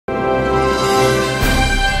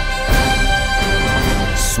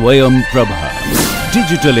Swayam Prabha.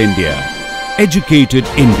 Digital India. Educated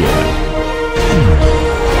India.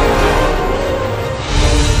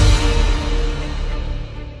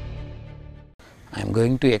 I am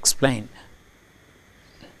going to explain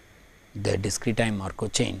the discrete time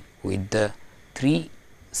Markov chain with the three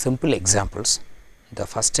simple examples. The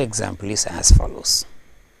first example is as follows.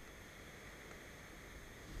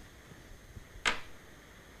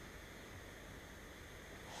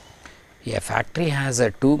 A factory has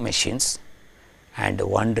two machines and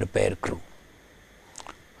one repair crew.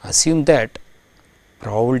 Assume that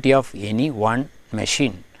probability of any one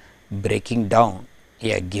machine breaking down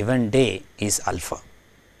a given day is alpha.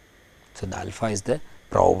 So, the alpha is the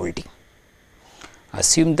probability.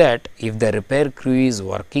 Assume that if the repair crew is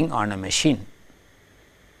working on a machine,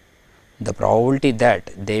 the probability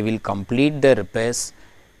that they will complete the repairs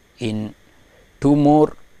in 2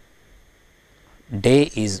 more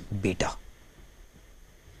day is beta.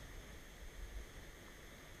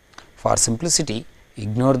 For simplicity,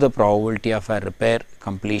 ignore the probability of a repair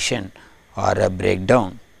completion or a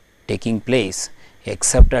breakdown taking place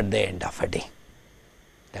except at the end of a day.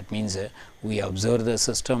 That means, we observe the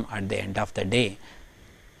system at the end of the day,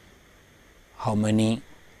 how many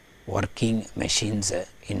working machines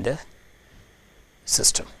in the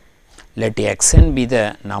system. Let xn be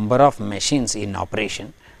the number of machines in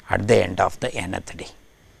operation at the end of the nth day.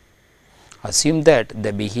 Assume that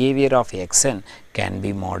the behavior of xn can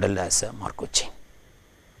be modeled as a Markov chain.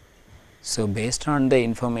 So, based on the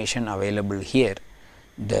information available here,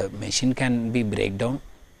 the machine can be breakdown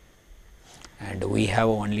and we have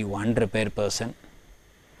only one repair person,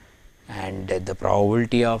 and the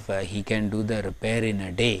probability of he can do the repair in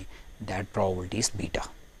a day, that probability is beta,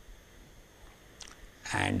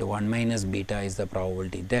 and 1 minus beta is the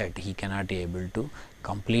probability that he cannot be able to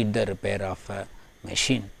complete the repair of a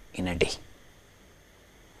machine in a day.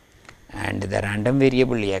 And the random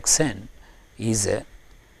variable xn is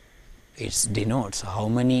it denotes how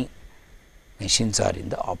many machines are in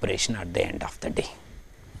the operation at the end of the day.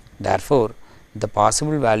 Therefore, the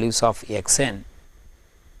possible values of xn,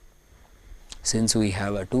 since we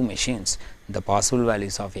have 2 machines, the possible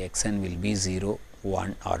values of xn will be 0,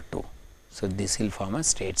 1 or 2. So, this will form a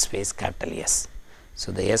state space capital S.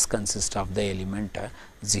 So, the S consists of the element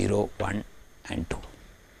 0, 1 and 2,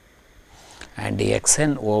 and the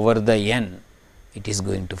xn over the n, it is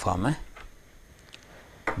going to form a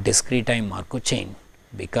discrete time Markov chain,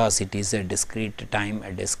 because it is a discrete time,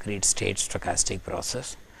 a discrete state stochastic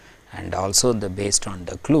process, and also the based on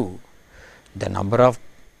the clue, the number of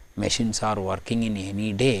machines are working in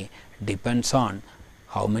any day depends on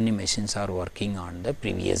how many machines are working on the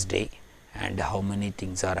previous day and how many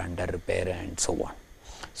things are under repair and so on.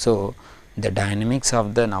 So, the dynamics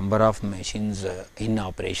of the number of machines in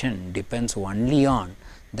operation depends only on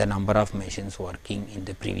the number of machines working in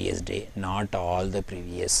the previous day, not all the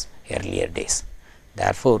previous earlier days.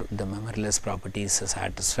 Therefore, the memoryless property is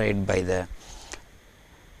satisfied by the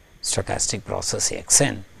stochastic process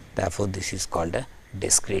xn. Therefore, this is called a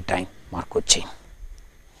discrete time Markov chain.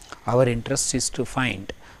 Our interest is to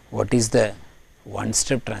find what is the one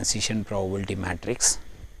step transition probability matrix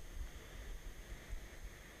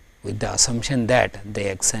with the assumption that the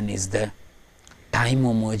xn is the time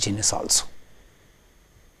homogeneous also.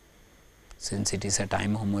 Since it is a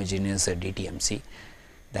time homogeneous DTMC,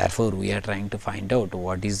 therefore, we are trying to find out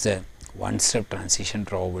what is the one step transition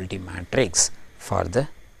probability matrix for the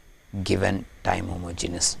given time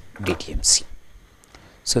homogeneous DTMC.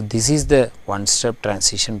 So, this is the one step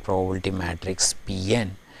transition probability matrix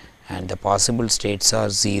Pn, and the possible states are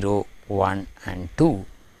 0, 1 and 2,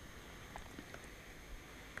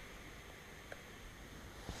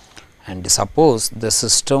 and suppose the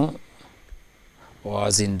system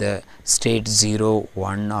was in the state 0,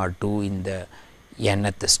 1 or 2 in the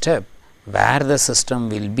nth step, where the system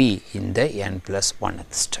will be in the n plus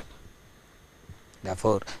 1th step.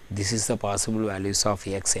 Therefore, this is the possible values of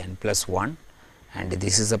x n plus 1, and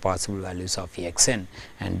this is the possible values of xn,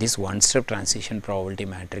 and this one step transition probability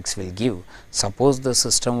matrix will give, suppose the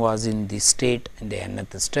system was in this state in the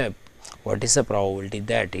nth step, what is the probability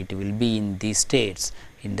that it will be in these states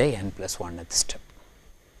in the n plus 1th step.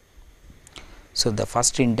 So, the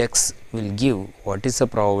first index will give what is the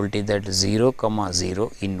probability that 0,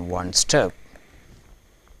 0 in one step.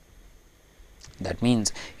 That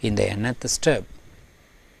means, in the nth step,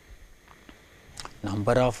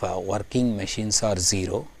 number of working machines are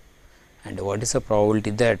 0, and what is the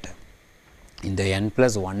probability that in the n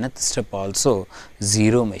plus 1th step also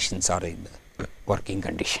 0 machines are in the working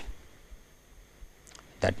condition.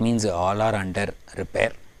 That means, all are under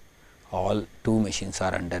repair, all 2 machines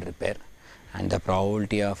are under repair, and the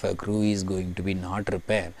probability of a crew is going to be not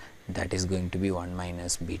repair, that is going to be 1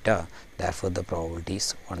 minus beta. Therefore, the probability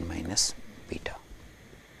is 1 minus beta.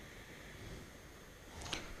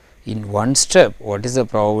 In one step, what is the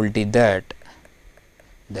probability that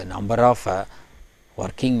the number of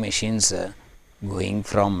working machines going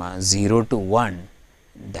from 0 to 1,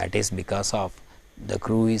 that is because of the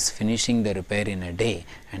crew is finishing the repair in a day,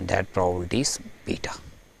 and that probability is beta.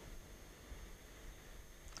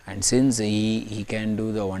 And since he can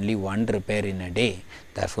do the only one repair in a day,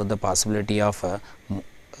 therefore, the possibility of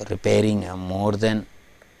repairing more than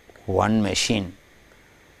one machine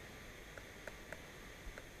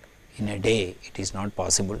in a day, it is not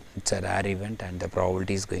possible, it is a rare event, and the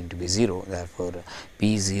probability is going to be 0. Therefore,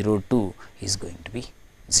 P02 is going to be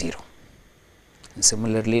 0. And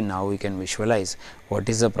similarly, now we can visualize what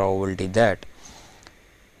is the probability that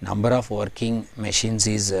number of working machines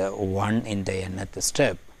is 1 in the nth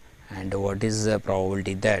step, and what is the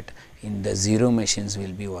probability that in the 0 machines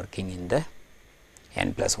will be working in the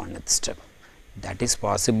n plus 1th step. That is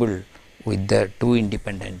possible with the two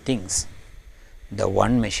independent things. The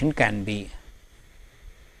one machine can be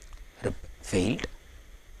failed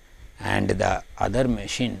and the other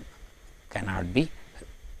machine cannot be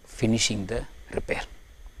finishing the repair.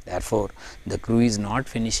 Therefore, the crew is not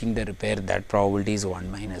finishing the repair, that probability is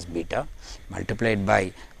 1 minus beta multiplied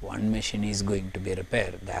by one machine is going to be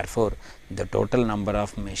repaired. Therefore, the total number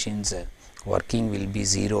of machines working will be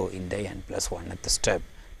 0 in the n plus 1th step,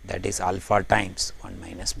 that is alpha times 1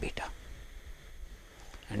 minus beta.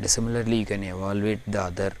 And similarly, you can evaluate the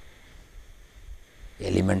other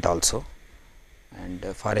element also. And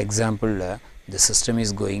for example, the system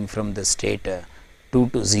is going from the state 2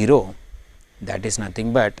 to 0, that is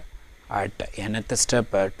nothing but at nth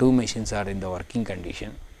step 2 machines are in the working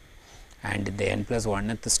condition, and the n plus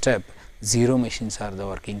 1th step 0 machines are the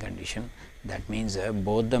working condition. That means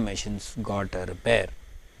both the machines got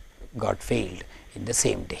failed in the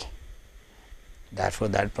same day. Therefore,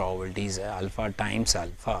 that probability is alpha times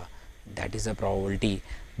alpha, that is the probability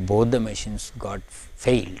both the machines got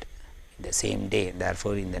failed in the same day.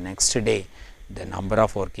 Therefore, in the next day the number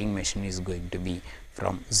of working machine is going to be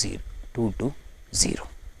from 2 to 0.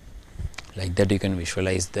 Like that you can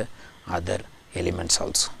visualize the other elements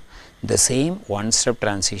also. The same one step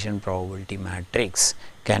transition probability matrix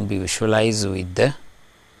can be visualized with the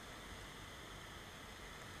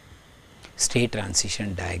state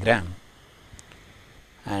transition diagram,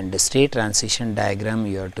 and the state transition diagram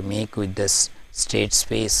you have to make with this state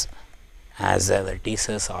space as the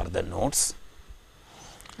vertices or the nodes,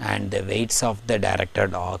 and the weights of the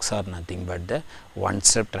directed arcs are nothing but the one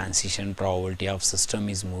step transition probability of system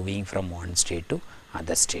is moving from one state to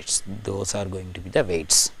other states. Those are going to be the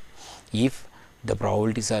weights. If the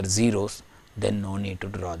probabilities are zeros, then no need to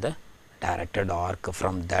draw the directed arc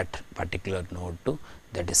from that particular node to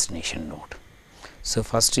the destination node. So,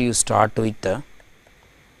 first you start with the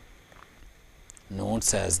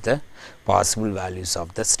nodes as the possible values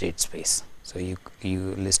of the state space. So, you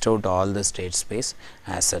list out all the state space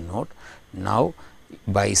as a node. Now,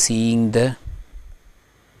 by seeing the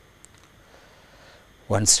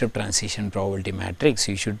one step transition probability matrix,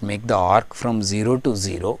 you should make the arc from 0 to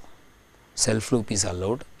 0. Self loop is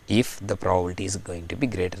allowed if the probability is going to be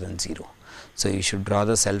greater than 0. So, you should draw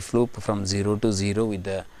the self loop from 0 to 0 with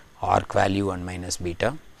the arc value 1 minus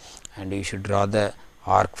beta, and you should draw the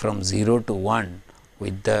arc from 0 to 1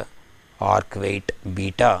 with the arc weight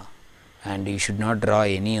beta, and you should not draw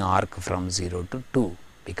any arc from 0 to 2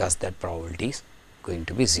 because that probability is going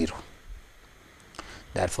to be 0.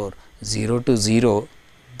 Therefore, 0 to 0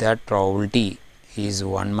 that probability is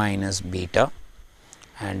 1 minus beta,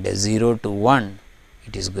 and 0 to 1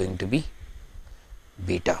 it is going to be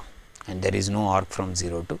beta, and there is no arc from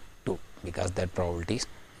 0 to 2 because that probability is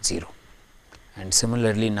 0. And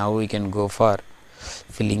similarly, now we can go for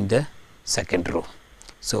filling the second row.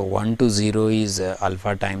 So, 1 to 0 is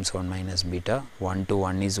alpha times 1 minus beta, 1 to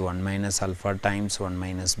 1 is 1 minus alpha times 1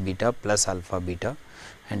 minus beta plus alpha beta,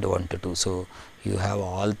 and 1 to 2. So, you have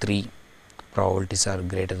all three probabilities are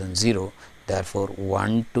greater than 0. Therefore,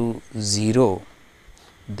 1 to 0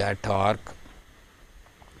 that arc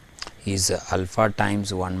is alpha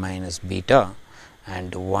times 1 minus beta,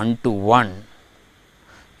 and 1 to 1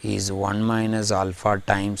 is 1 minus alpha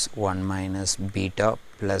times 1 minus beta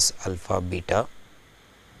plus alpha beta.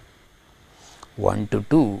 1 to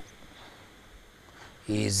 2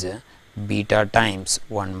 is beta times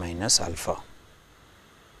 1 minus alpha.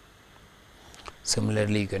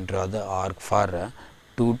 Similarly, you can draw the arc for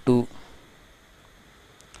 2 to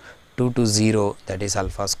 0, that is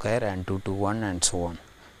alpha square, and 2 to 1 and so on.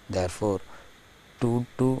 Therefore, 2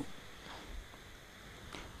 to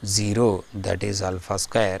 0, that is alpha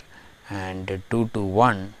square, and 2 to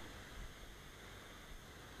 1,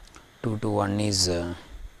 2 to 1 is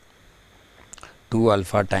 2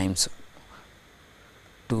 alpha times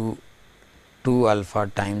 2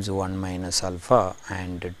 alpha times 1 minus alpha,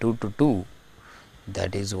 and 2 to 2,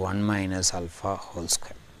 that is 1 minus alpha whole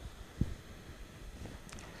square.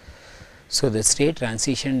 So, the state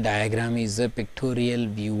transition diagram is a pictorial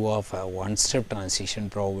view of a one step transition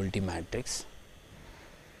probability matrix.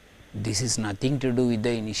 This is nothing to do with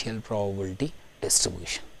the initial probability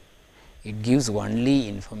distribution. It gives only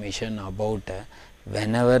information about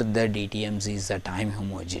whenever the DTMZ is a time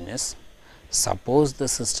homogeneous. Suppose the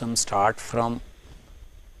system start from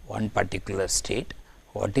one particular state,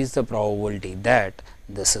 what is the probability that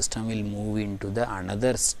the system will move into the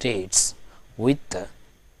another states with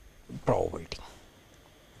probability,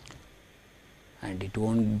 and it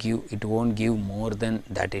won't give more than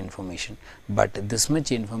that information, but this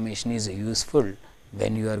much information is useful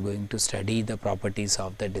when you are going to study the properties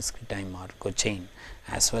of the discrete time Markov chain,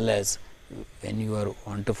 as well as when you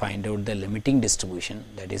want to find out the limiting distribution,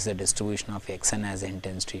 that is the distribution of x n as n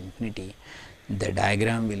tends to infinity. The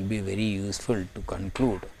diagram will be very useful to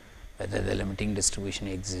conclude whether the limiting distribution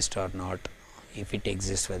exists or not, if it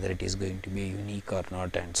exists, whether it is going to be unique or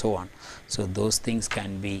not, and so on. So, those things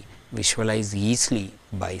can be visualized easily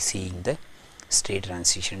by seeing the state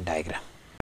transition diagram.